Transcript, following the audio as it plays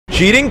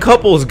Cheating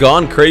couples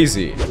gone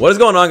crazy. What is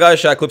going on, guys?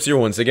 Shak-Clips here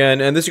once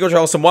again, and this is going to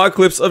try out some wild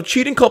clips of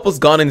cheating couples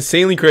gone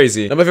insanely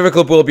crazy. Now, my favorite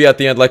clip will be at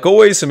the end, like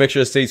always, so make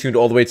sure to stay tuned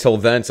all the way till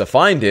then to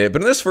find it.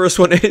 But in this first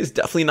one, it is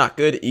definitely not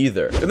good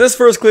either. In this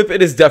first clip,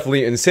 it is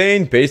definitely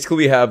insane. Basically,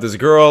 we have this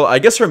girl. I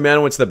guess her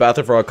man went to the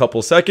bathroom for a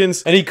couple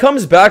seconds, and he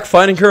comes back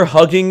finding her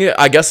hugging,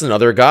 I guess,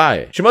 another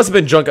guy. She must have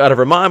been drunk out of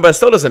her mind, but it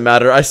still doesn't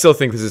matter. I still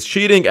think this is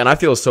cheating, and I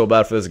feel so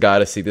bad for this guy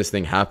to see this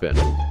thing happen.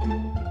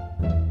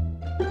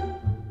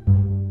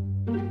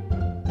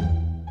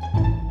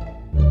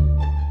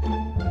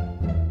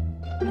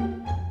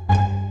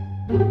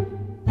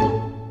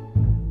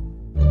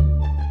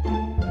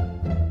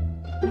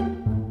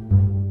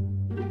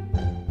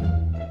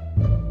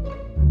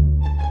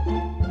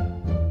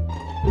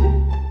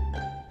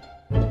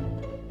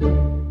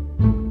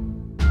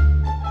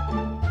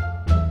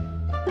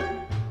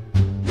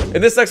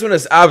 And this next one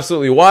is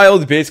absolutely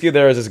wild. Basically,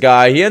 there is this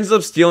guy. He ends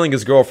up stealing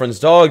his girlfriend's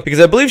dog because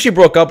I believe she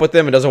broke up with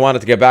him and doesn't want it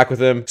to get back with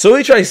him. So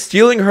he tries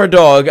stealing her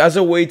dog as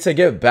a way to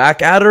get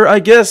back at her, I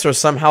guess, or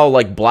somehow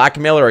like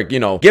blackmail her, or, you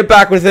know, get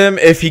back with him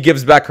if he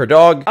gives back her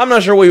dog. I'm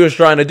not sure what he was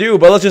trying to do,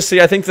 but let's just say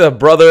I think the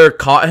brother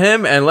caught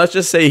him, and let's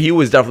just say he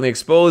was definitely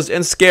exposed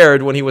and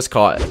scared when he was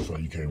caught. That's why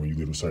you can't when you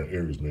live in certain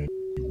areas, man.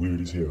 You're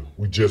weird as hell.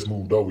 We just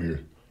moved over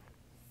here.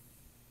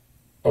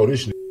 Oh,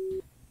 this shit.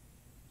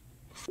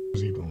 What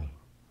is he doing?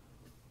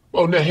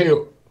 Oh, the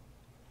hell.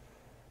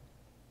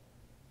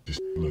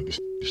 Look, this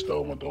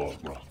stole my dog,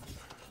 bro.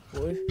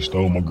 What? He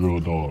stole my girl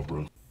dog,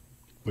 bro.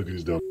 Look at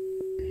this dog.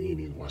 He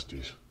ain't even watch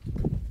this.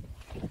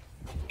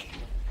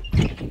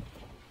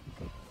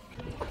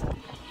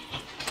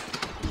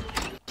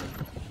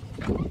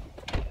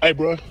 Hey,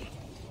 bro.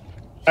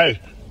 Hey.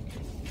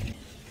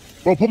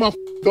 Bro, put my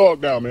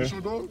dog down, man. That's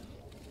your dog?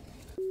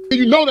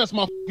 You know that's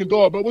my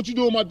dog, bro. What you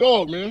doing with my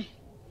dog, man?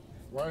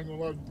 Well, I ain't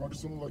gonna lie, bro.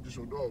 This don't look like this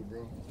your dog,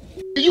 bro.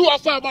 You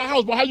outside my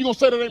house, bro. How you gonna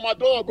say that ain't my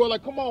dog, bro?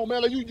 Like, come on,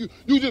 man. Like, you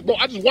just, bro.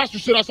 I just watched you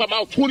sit outside my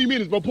house 20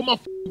 minutes, bro. Put my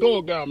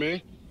dog down,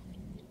 man.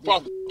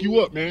 Fuck you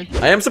up, man.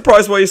 I am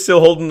surprised why he's still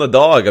holding the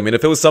dog. I mean,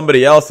 if it was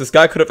somebody else, this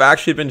guy could have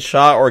actually been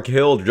shot or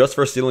killed just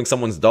for stealing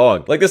someone's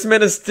dog. Like, this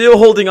man is still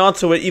holding on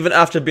to it even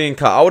after being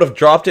caught. I would have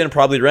dropped it and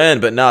probably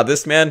ran, but nah,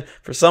 this man,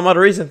 for some odd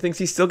reason, thinks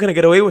he's still gonna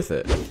get away with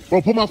it.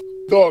 Bro, put my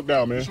dog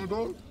down, man. That's your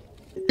dog?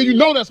 You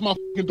know that's my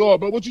dog,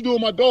 bro. What you doing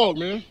with my dog,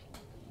 man?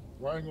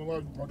 Well, I ain't gonna lie,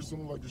 bro. This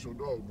don't look like this your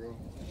dog, bro.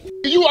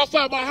 You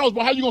outside my house,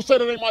 bro. How you gonna say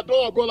that ain't my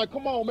dog, bro? Like,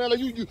 come on, man.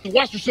 Like, you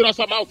watch you sit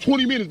outside my house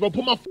 20 minutes, bro.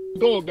 Put my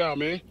dog down,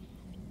 man.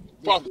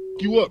 Fuck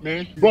you up,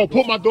 man. Bro,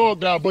 put my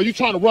dog down, bro. You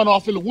trying to run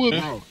off in the woods?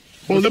 No.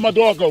 Bro, let my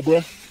dog go, bro.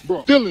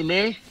 Bro. Steal it,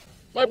 man.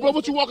 Like, bro,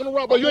 what you walking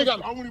around, bro? You ain't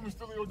got. I wasn't even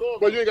stealing your dog.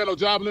 Bro, you ain't got no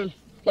job, then.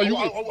 Like, you.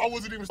 I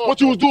wasn't even. What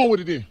you was doing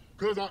with it then?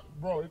 Cause I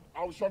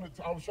was trying to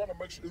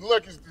make sure. It look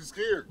like it's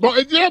scared. Bro,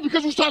 yeah,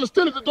 because you was trying to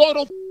steal it. The dog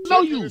don't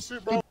know you.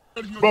 Shit, bro.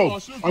 Bro,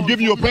 I'm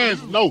giving you a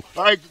pass. No,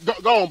 all right,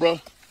 go on, bro.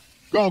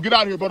 Go on, get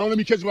out of here, bro. Don't let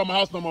me catch you by my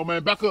house no more,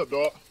 man. Back up,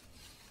 dog.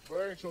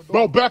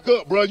 Bro, back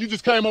up, bro. You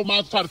just came over my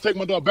house to try to take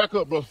my dog. Back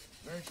up, bro.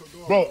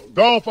 Bro,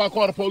 go on before I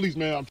call the police,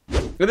 man.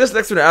 Now, this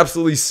next one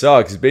absolutely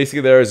sucks.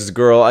 Basically, there is this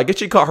girl. I guess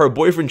she caught her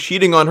boyfriend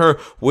cheating on her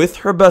with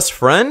her best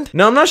friend.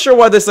 Now, I'm not sure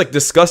why this like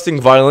disgusting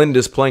violin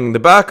is playing in the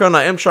background.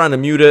 I am trying to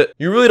mute it.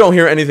 You really don't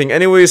hear anything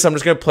anyway, so I'm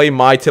just gonna play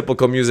my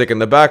typical music in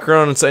the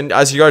background. And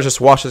as you guys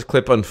just watch this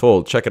clip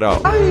unfold, check it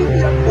out.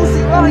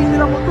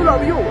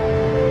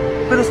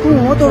 Pero es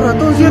como moto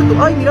ratón, ¿cierto?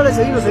 Ay, mira,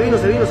 se vino.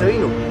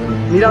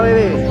 Mira,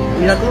 bebé,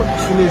 mira cómo.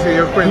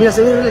 Mira,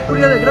 se ve,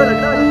 graba.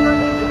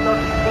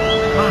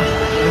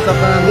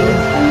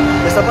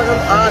 Me está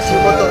pagando. Ah, sí,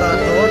 moto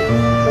ratón.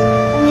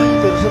 Ay,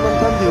 pero se man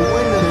tan de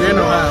buena. Se viene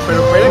enojada, pero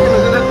espera que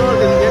nos den todo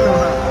que se viene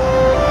enojada.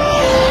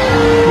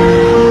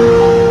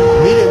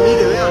 Mire,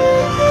 vean.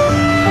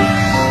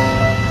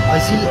 Ay,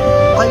 sí,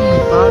 ay,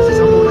 parce,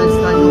 esa mona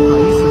está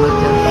enojadísima.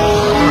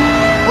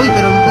 Uy,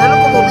 pero véalo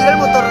como mira el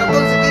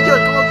motorratón, chiquillo,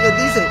 es como que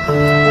dice.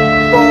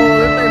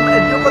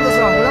 El tío cuando se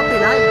bajó la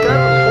pelada del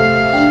carro.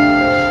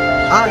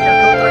 Ah, ya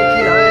quedó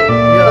tranquila, mira,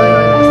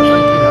 está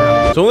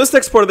tranquila. So in this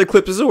next part of the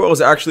clip, this is where I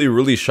was actually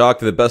really shocked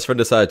that the best friend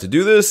decided to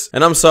do this.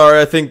 And I'm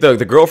sorry, I think the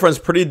girlfriend's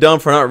pretty dumb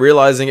for not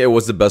realizing it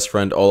was the best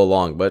friend all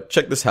along. But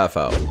check this half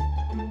out.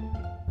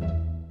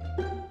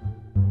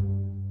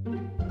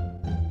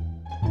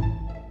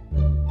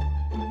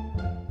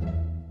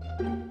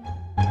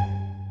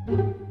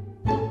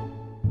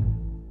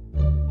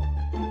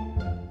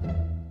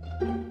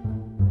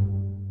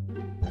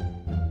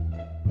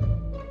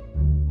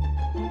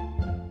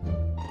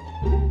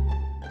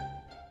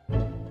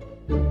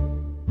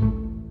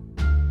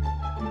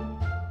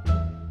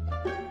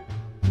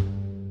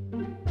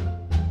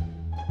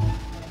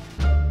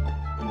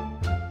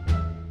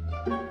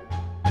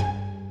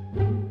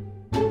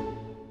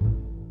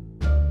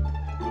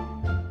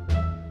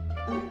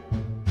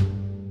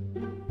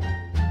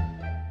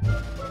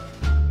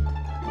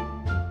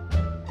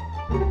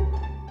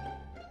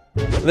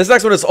 And this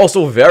next one is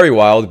also very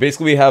wild.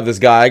 Basically, we have this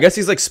guy. I guess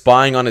he's like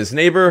spying on his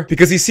neighbor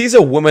because he sees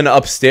a woman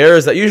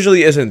upstairs that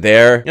usually isn't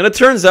there. And it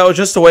turns out it's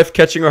just the wife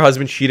catching her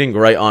husband cheating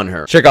right on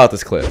her. Check out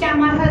this clip. Yeah,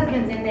 my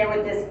husband's in there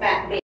with this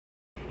fat bitch.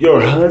 Your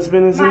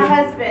husband is in My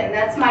there? husband.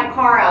 That's my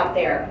car out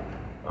there.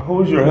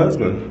 Who's your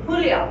husband?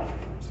 Julio.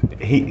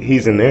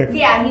 He's in there?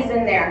 Yeah, he's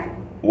in there.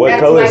 What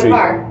color is he? That's my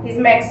car. He's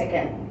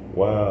Mexican.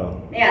 Wow.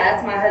 Yeah,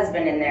 that's my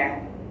husband in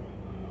there.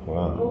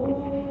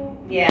 Wow.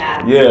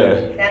 Yeah.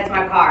 Yeah. That's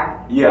my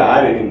car. Yeah,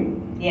 I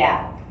didn't.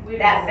 Yeah.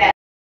 That fat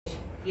bitch.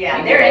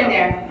 Yeah, they're in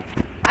there.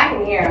 I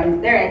can hear them.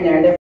 They're in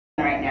there. They're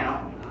right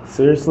now.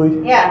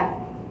 Seriously? Yeah.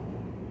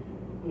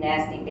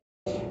 Nasty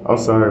bitch. I'm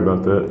sorry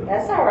about that.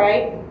 That's all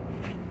right.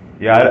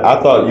 Yeah,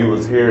 I thought you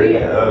was here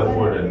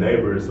for the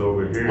neighbors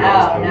over here.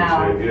 Oh,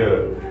 no.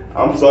 Yeah.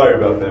 I'm sorry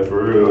about that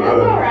for real.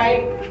 That's all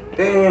right.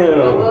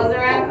 Damn. What goes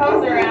around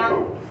comes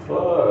around.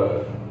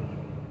 Fuck.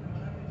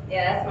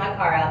 Yeah, that's my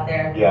car out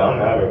there. Yeah, I'm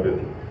out of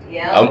it.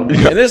 Yeah. And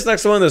this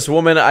next one, this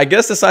woman, I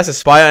guess decides to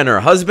spy on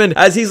her husband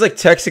as he's like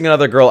texting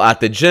another girl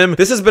at the gym.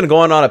 This has been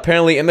going on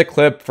apparently in the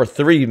clip for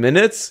 3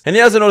 minutes. And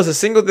he hasn't noticed a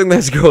single thing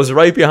that goes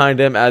right behind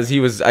him as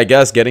he was, I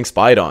guess, getting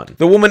spied on.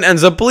 The woman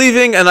ends up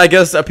leaving, and I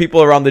guess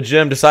people around the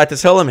gym decide to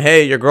tell him,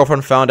 hey, your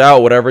girlfriend found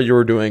out whatever you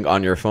were doing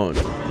on your phone.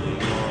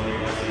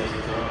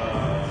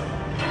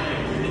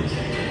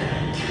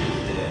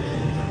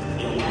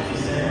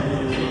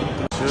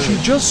 She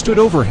just stood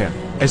over him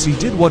as he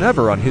did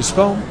whatever on his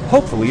phone.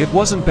 Hopefully it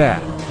wasn't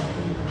bad.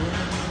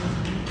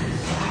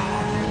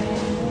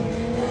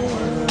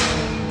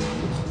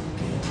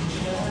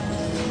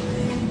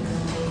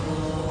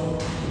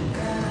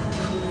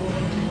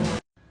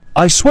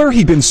 I swear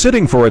he'd been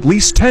sitting for at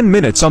least 10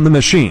 minutes on the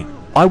machine.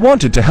 I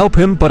wanted to help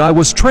him, but I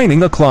was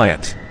training a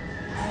client.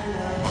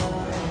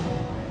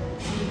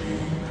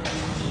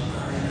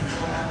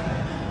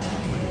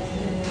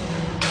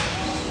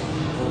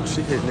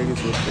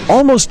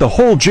 Almost the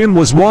whole gym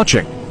was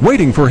watching,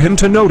 waiting for him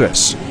to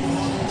notice.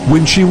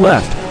 When she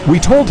left, we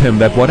told him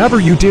that whatever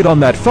you did on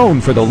that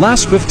phone for the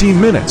last 15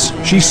 minutes,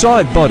 she saw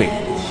it, buddy.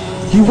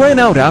 He ran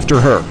out after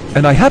her,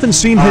 and I haven't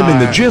seen him in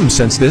the gym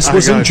since this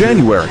was in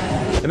January.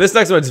 And this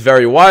next one is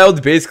very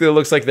wild. Basically, it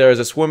looks like there is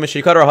this woman.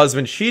 She caught her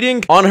husband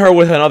cheating on her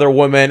with another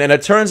woman. And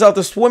it turns out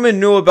this woman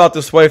knew about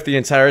this wife the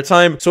entire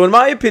time. So in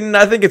my opinion,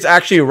 I think it's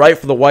actually right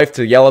for the wife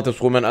to yell at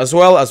this woman as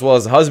well as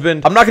the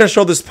husband. I'm not going to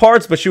show this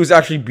parts, but she was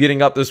actually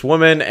beating up this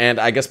woman and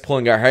I guess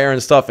pulling her hair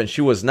and stuff. And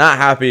she was not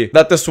happy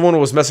that this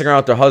woman was messing around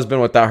with her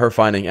husband without her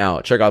finding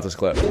out. Check out this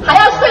clip. 还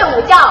要睡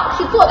午觉，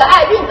去做个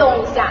爱，运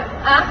动一下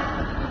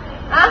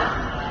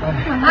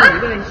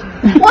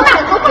我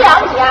满足不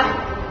了你呀，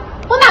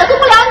我满足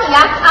不了你呀，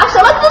什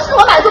么姿势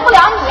我满足不了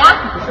你呀，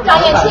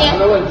张艳青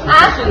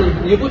是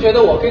你不觉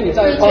得我跟你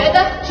在一块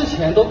之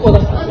前都过得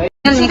很累？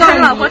你看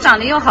老婆长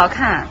得又好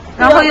看，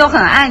然后又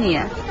很爱你，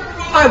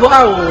爱不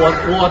爱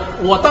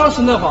我当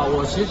时那会儿，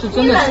我其实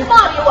真的是。你冷暴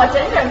力我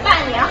整整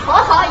半年，和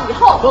好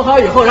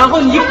以后，然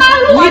后你改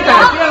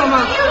变了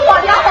吗？你裸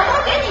聊我都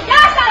给你压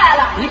下来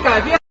了，你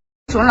改变。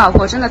准老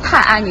婆真的太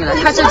爱你了，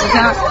她这几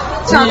天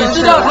你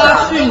知道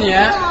她去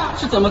年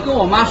是怎么跟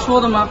我妈说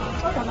的吗？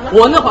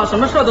我那会儿什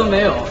么事儿都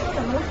没有，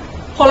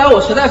后来我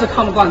实在是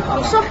看不惯她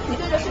了。你说，你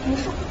对着视频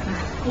说，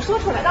你说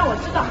出来让我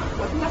知道，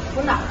我他妈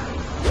服哪？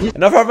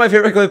 Now for my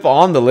favorite clip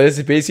on the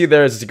list, basically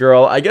there's this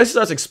girl, I guess she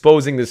starts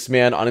exposing this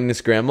man on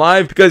Instagram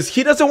Live because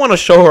he doesn't want to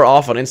show her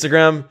off on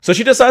Instagram. So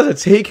she decides to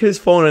take his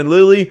phone and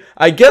literally,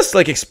 I guess,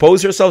 like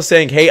expose herself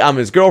saying, hey, I'm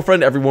his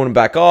girlfriend, everyone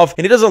back off.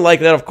 And he doesn't like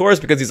that, of course,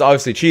 because he's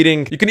obviously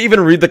cheating. You can even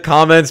read the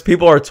comments.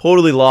 People are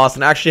totally lost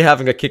and actually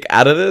having a kick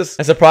out of this.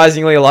 And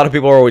surprisingly, a lot of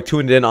people are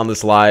tuned in on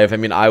this live. I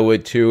mean, I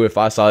would too if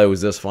I saw it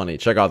was this funny.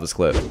 Check out this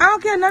clip. I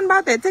don't care nothing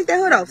about that. Take that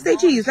hood off. Say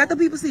cheese. Let the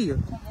people see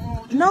you.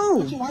 No.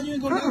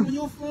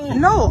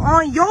 No,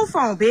 on your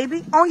phone,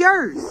 baby. On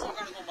yours.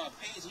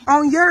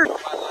 On yours.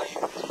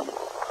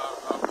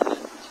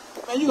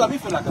 Man, you got me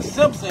feel like a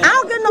Simpson. I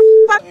don't get no.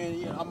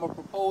 And I'm gonna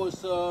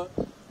propose.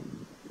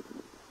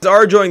 If you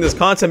are enjoying this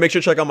content, make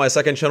sure to check out my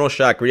second channel,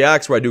 Shak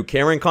Reacts, where I do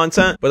Karen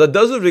content. But that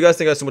does it. If you guys,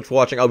 thank you guys so much for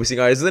watching. I'll be seeing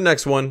you guys in the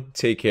next one.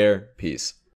 Take care. Peace.